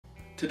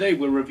Today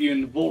we're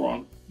reviewing the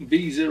Voron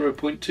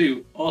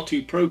V0.2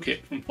 R2 Pro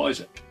kit from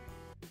Fysetc.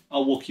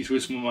 I'll walk you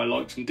through some of my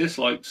likes and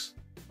dislikes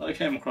that I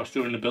came across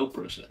during the build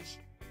process.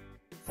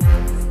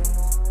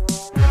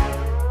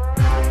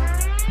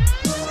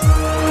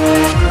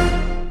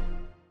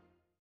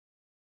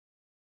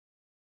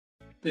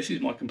 This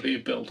is my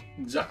completed build,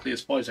 exactly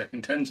as Fysetc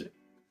intends it.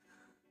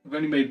 I've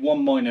only made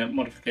one minor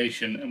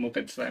modification and we'll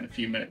get to that in a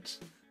few minutes,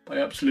 but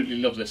I absolutely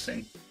love this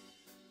thing.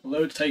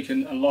 Although it's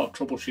taken a lot of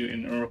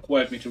troubleshooting and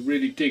required me to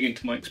really dig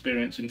into my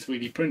experience in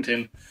 3D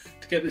printing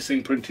to get this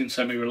thing printing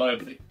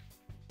semi-reliably.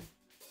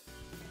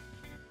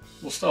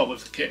 We'll start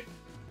with the kit.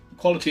 The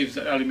quality of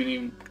the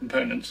aluminium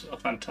components are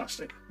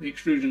fantastic. The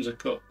extrusions are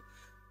cut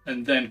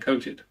and then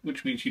coated,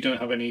 which means you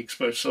don't have any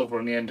exposed silver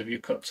on the end of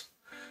your cuts.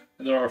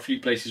 And there are a few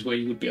places where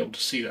you would be able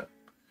to see that.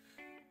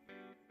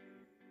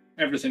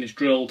 Everything is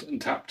drilled and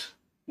tapped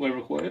where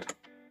required.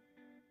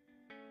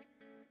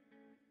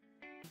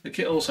 The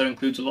kit also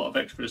includes a lot of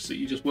extras that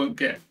you just won't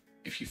get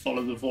if you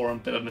follow the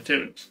Voron bill of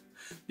materials.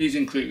 These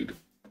include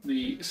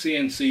the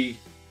CNC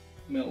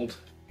milled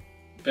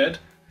bed,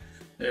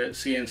 the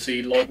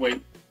CNC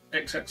lightweight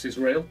X-axis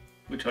rail,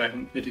 which I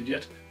haven't fitted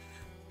yet.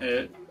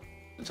 The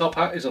top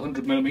hat is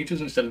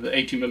 100mm instead of the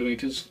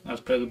 80mm as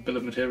per the bill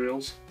of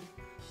materials.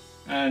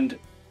 And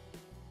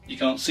you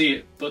can't see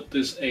it, but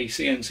there's a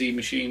CNC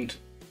machined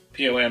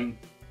POM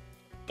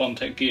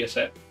Bondtech gear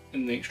set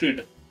in the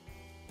extruder.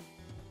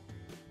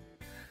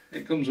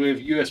 It comes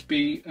with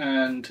USB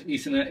and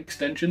Ethernet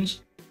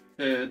extensions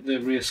for the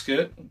rear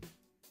skirt,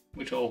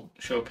 which I'll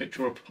show a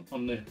picture up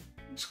on the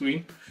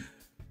screen.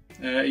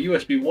 A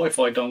USB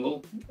Wi-Fi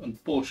dongle.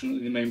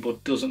 Unfortunately the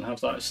mainboard doesn't have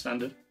that as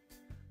standard.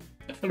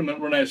 A filament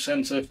runout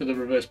sensor for the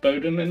reverse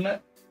Bowden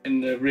inlet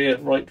in the rear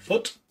right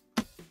foot.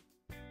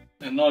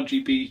 An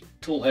RGB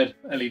toolhead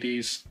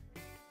LEDs.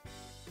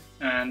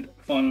 And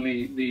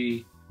finally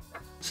the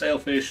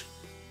sailfish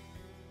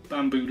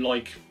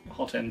bamboo-like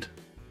hot end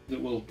that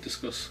we'll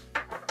discuss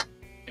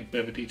in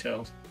further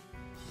details.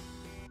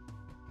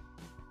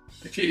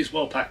 The kit is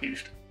well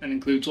packaged and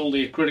includes all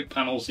the acrylic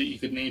panels that you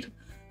could need,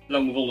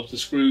 along with all of the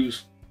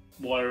screws,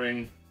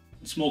 wiring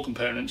and small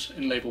components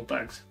in labelled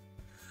bags.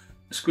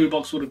 A screw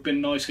box would have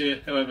been nice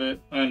here, however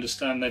I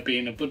understand there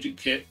being a budget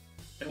kit,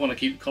 they want to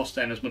keep the cost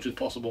down as much as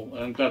possible,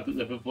 and I'm glad that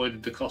they've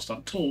avoided the cost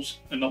on tools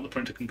and not the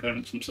printer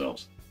components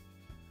themselves.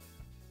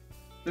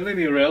 The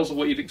linear rails are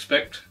what you'd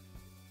expect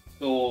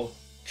for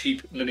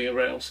cheap linear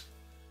rails.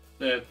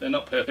 They're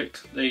not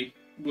perfect. They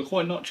were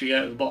quite notchy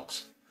out of the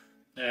box.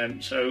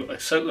 So I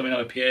soaked them in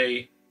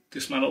IPA,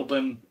 dismantled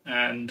them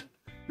and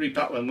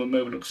repacked them with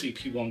Mobilux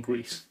CP1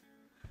 grease.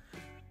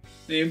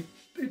 It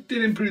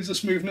did improve the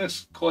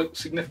smoothness quite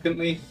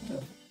significantly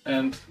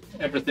and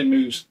everything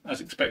moves as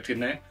expected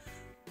now.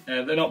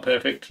 They're not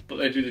perfect, but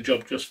they do the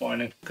job just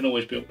fine and can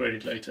always be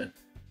upgraded later.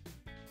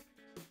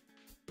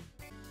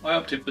 I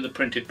opted for the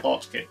printed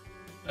parts kit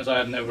as I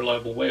had no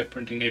reliable way of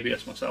printing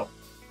ABS myself.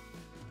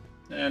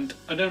 And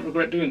I don't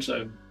regret doing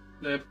so.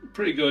 They're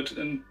pretty good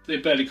and they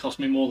barely cost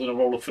me more than a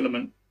roll of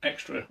filament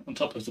extra on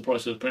top of the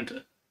price of the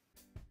printer.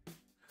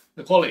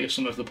 The quality of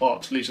some of the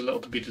parts leaves a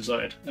little to be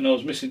desired, and I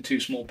was missing two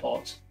small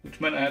parts,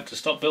 which meant I had to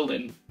stop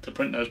building to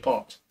print those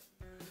parts.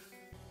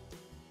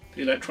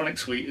 The electronic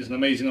suite is an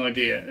amazing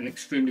idea and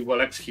extremely well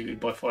executed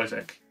by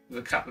Fysetc, with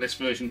a Catalyst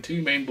version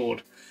 2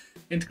 mainboard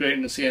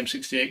integrating the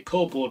CM68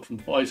 core board from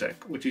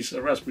Fysetc, which is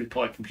a Raspberry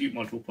Pi compute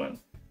module clone.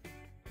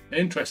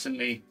 And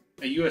interestingly,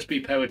 a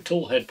USB powered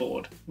toolhead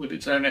board with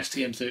its own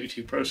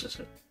STM32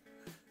 processor.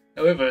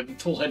 However, the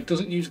toolhead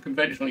doesn't use a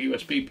conventional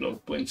USB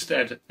plug, but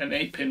instead an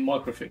 8-pin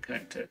microfit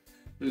connector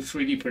with a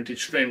 3D printed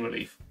strain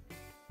relief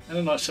and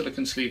a nice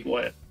silicon sleeve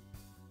wire.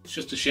 It's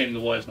just a shame the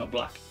wire's not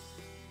black.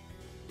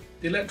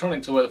 The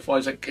electronics are where the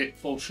Fysetc kit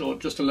falls short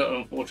just a little,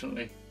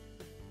 unfortunately.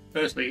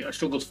 Firstly, I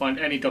struggled to find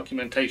any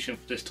documentation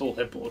for this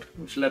toolhead board,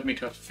 which led me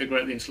to have to figure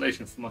out the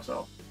installation for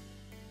myself.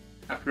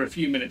 After a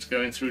few minutes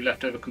going through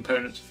leftover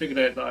components, I figured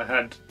out that I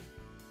had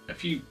a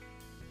few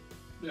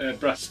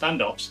brass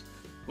standoffs,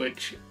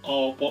 which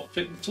are what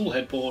fit the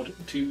toolhead board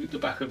to the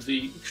back of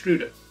the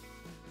extruder.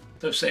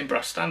 Those same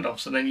brass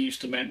standoffs are then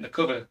used to mount the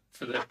cover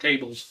for the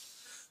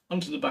cables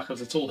onto the back of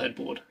the toolhead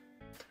board.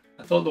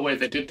 I thought the way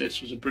they did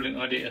this was a brilliant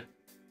idea,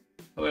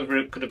 however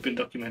it could have been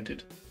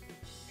documented.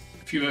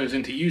 A few hours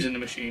into using the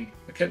machine,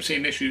 I kept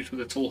seeing issues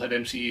with the toolhead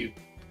MCU.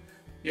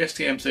 The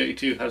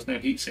STM32 has no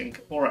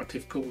heatsink or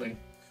active cooling,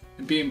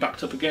 and being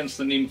backed up against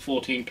the NEM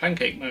 14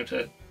 pancake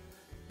motor,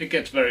 it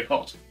gets very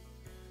hot,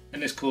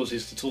 and this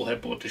causes the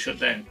toolhead board to shut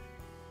down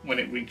when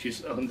it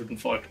reaches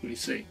 105 degrees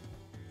C.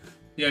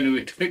 The only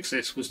way to fix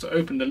this was to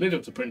open the lid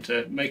of the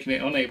printer, making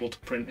it unable to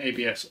print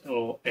ABS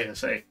or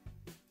ASA.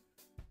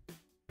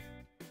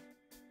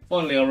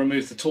 Finally, I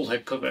removed the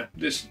toolhead cover.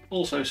 This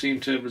also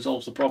seemed to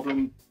resolve the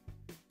problem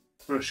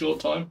for a short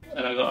time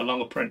and I got a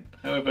longer print.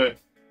 However,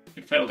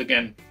 it failed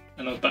again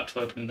and I was back to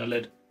opening the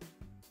lid.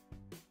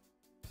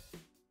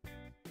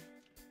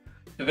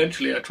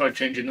 Eventually I tried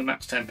changing the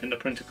max temp in the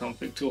printer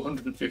config to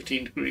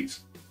 115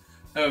 degrees.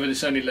 However,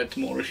 this only led to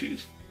more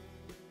issues.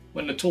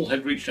 When the tool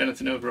head reached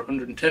anything over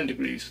 110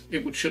 degrees,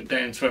 it would shut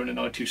down, throwing an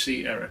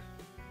I2C error.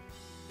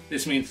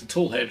 This means the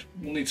tool head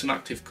will need some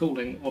active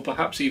cooling, or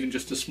perhaps even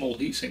just a small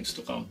heatsink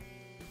stuck on.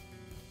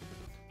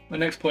 My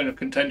next point of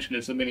contention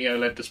is the mini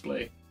OLED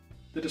display.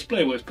 The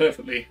display works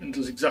perfectly and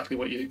does exactly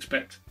what you'd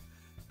expect.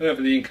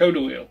 However, the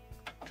encoder wheel,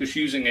 just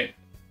using it,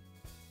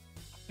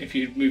 if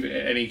you move it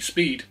at any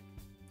speed,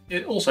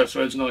 it also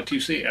throws an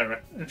I2C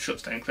error and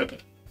shuts down Clipper,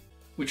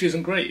 which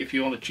isn't great if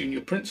you want to tune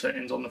your print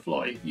settings on the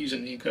fly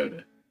using the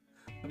encoder.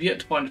 I've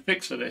yet to find a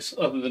fix for this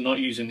other than not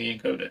using the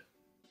encoder.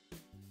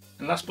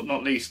 And last but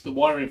not least, the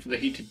wiring for the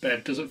heated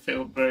bed doesn't fit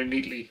up very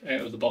neatly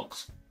out of the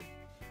box.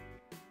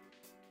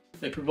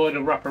 They provide a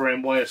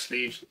wraparound wire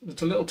sleeve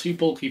that's a little too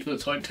bulky for the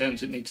tight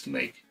turns it needs to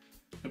make.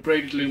 A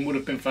braided loom would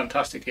have been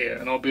fantastic here,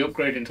 and I'll be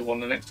upgrading to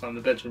one the next time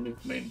the bed's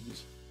removed from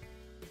maintenance.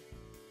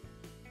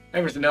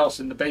 Everything else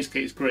in the base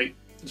kit is great.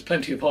 There's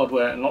plenty of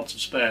hardware and lots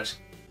of spares.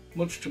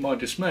 Much to my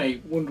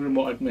dismay, wondering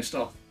what I'd missed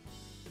off.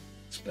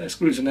 Spare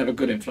screws are never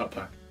good in flat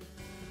pack.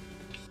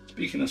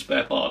 Speaking of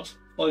spare parts,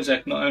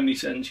 Fysetc not only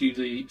sends you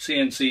the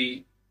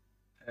CNC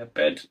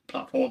bed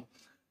platform,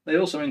 they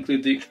also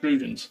include the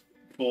extrusions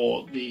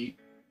for the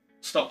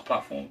stock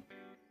platform.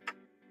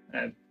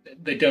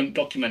 They don't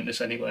document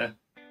this anywhere,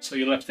 so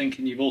you're left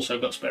thinking you've also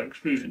got spare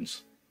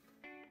extrusions.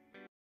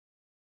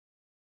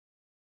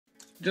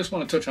 I just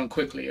want to touch on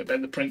quickly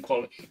about the print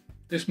quality.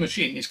 This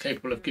machine is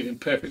capable of giving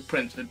perfect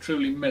prints at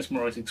truly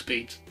mesmerising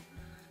speeds.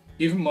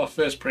 Even my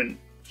first print,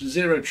 for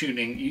zero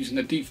tuning using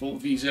the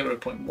default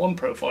V0.1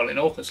 profile in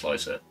Orca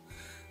Slicer,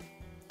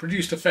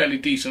 produced a fairly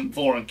decent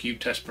Voron Cube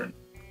test print.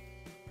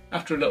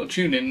 After a little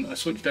tuning, I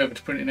switched over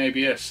to printing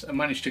ABS and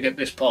managed to get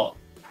this part.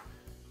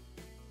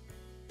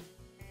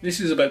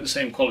 This is about the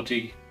same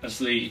quality as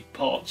the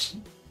parts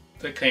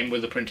that came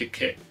with the printed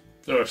kit.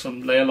 There are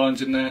some layer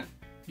lines in there.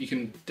 You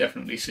can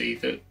definitely see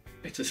that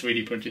it's a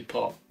 3D printed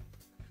part.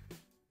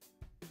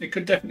 It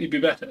could definitely be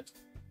better.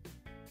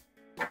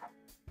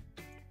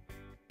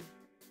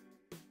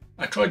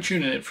 I tried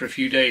tuning it for a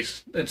few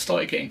days, then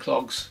started getting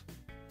clogs.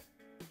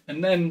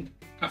 And then,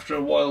 after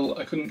a while,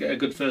 I couldn't get a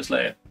good first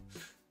layer.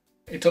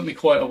 It took me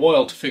quite a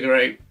while to figure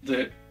out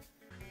that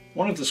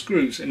one of the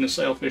screws in the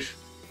sailfish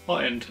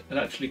hot end had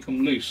actually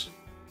come loose,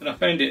 and I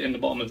found it in the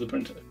bottom of the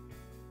printer.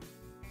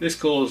 This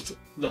caused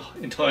the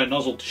entire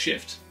nozzle to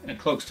shift and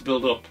clogs to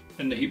build up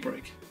and the heat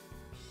break.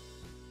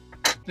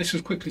 This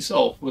was quickly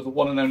solved with the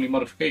one and only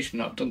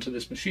modification I've done to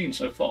this machine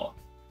so far,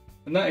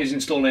 and that is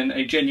installing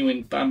a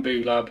genuine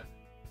Bamboo Lab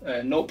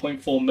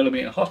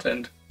 0.4mm hot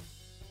end,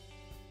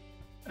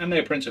 and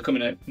their prints are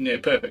coming out near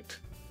perfect.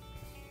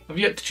 I've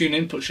yet to tune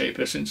input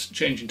shaper since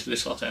changing to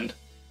this hot end.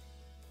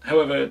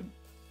 However,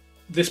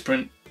 this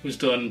print was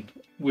done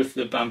with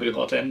the Bamboo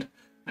hot end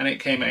and it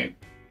came out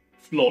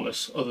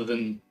flawless, other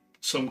than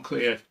some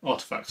clear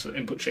artifacts that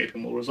input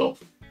shaping will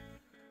resolve.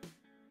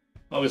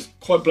 I was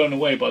quite blown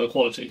away by the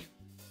quality,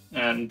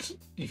 and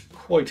you can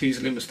quite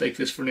easily mistake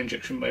this for an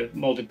injection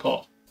moulded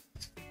part.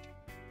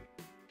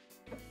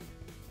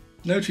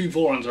 No two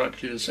Vorons are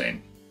actually the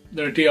same.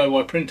 They're a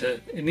DIY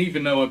printer, and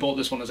even though I bought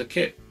this one as a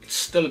kit, it's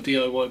still a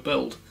DIY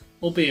build,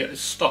 albeit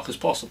as stock as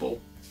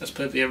possible, as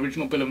per the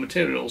original bill of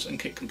materials and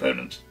kit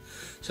components.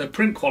 So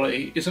print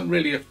quality isn't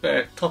really a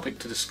fair topic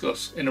to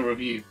discuss in a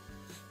review.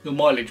 Your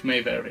mileage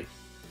may vary.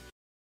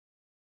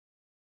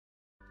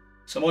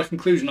 So my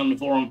conclusion on the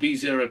Voron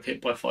V0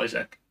 kit by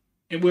Fysetc.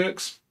 It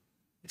works,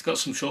 it's got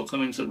some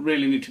shortcomings that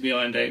really need to be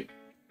ironed out,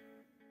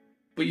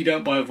 but you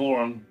don't buy a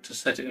Voron to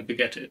set it and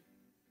forget it.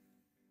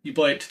 You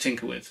buy it to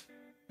tinker with,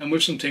 and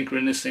with some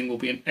tinkering this thing will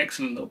be an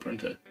excellent little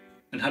printer,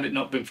 and had it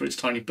not been for its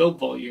tiny build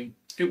volume,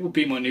 it would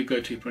be my new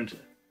go-to printer,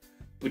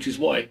 which is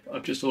why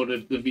I've just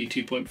ordered the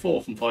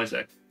V2.4 from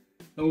Fysetc,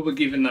 and we'll be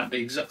giving that the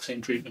exact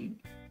same treatment.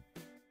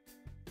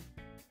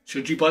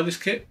 Should you buy this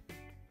kit?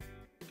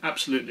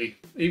 Absolutely.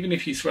 Even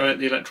if you throw out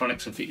the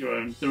electronics and fit your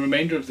own, the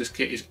remainder of this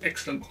kit is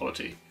excellent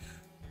quality,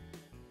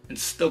 and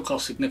still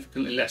costs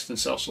significantly less than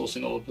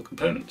self-sourcing all of the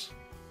components.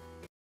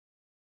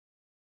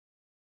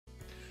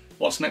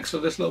 What's next for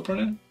this little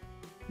printer?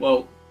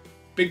 Well,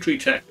 Big Tree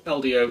Tech,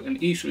 LDO and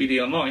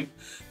E3D Online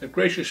have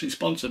graciously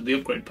sponsored the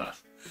upgrade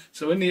path,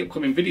 so in the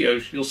upcoming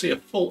videos you'll see a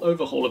full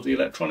overhaul of the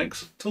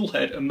electronics,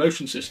 toolhead and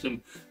motion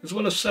system, as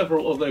well as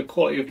several other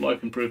quality of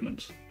life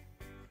improvements.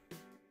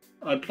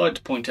 I'd like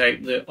to point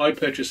out that I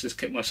purchased this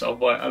kit myself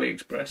via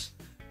AliExpress,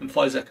 and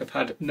Fysetc have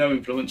had no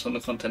influence on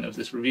the content of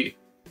this review.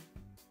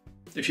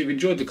 If you've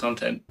enjoyed the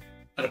content,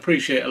 I'd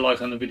appreciate a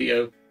like on the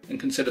video and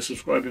consider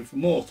subscribing for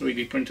more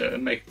 3D printer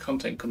and maker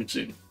content coming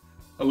soon.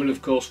 I will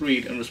of course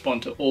read and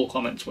respond to all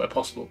comments where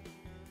possible.